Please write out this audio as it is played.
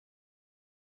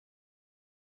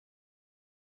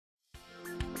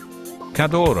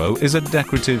Cadoro is a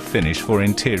decorative finish for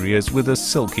interiors with a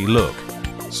silky look,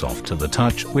 soft to the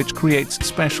touch, which creates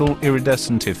special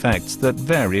iridescent effects that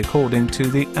vary according to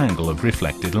the angle of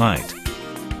reflected light.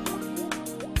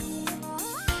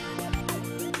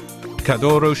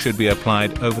 Cadoro should be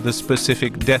applied over the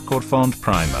specific Decor Fond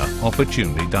primer,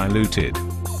 opportunely diluted.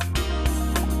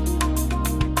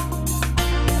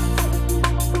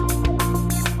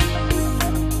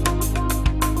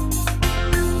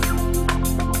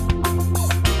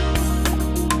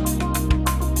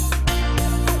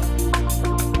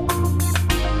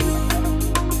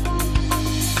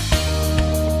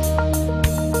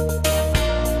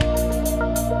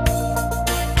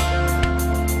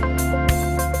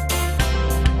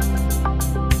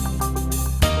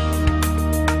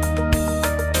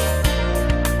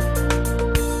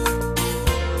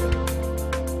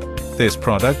 This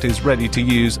product is ready to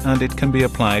use and it can be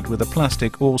applied with a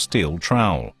plastic or steel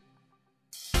trowel.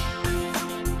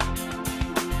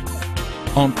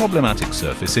 On problematic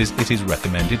surfaces, it is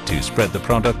recommended to spread the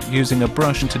product using a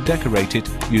brush and to decorate it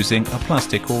using a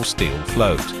plastic or steel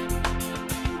float.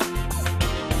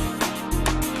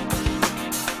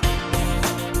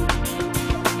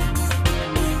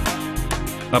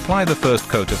 Apply the first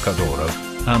coat of Cadoro,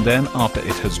 and then after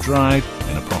it has dried,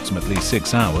 in approximately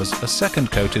 6 hours, a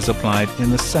second coat is applied in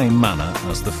the same manner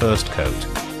as the first coat.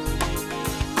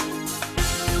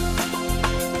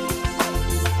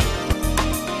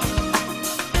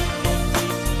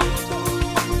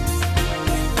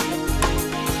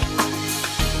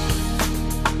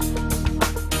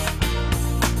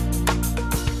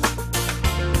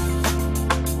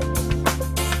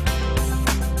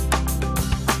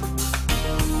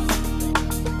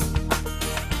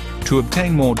 To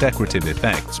obtain more decorative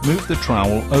effects, move the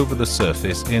trowel over the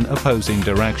surface in opposing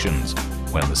directions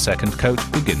when the second coat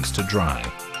begins to dry.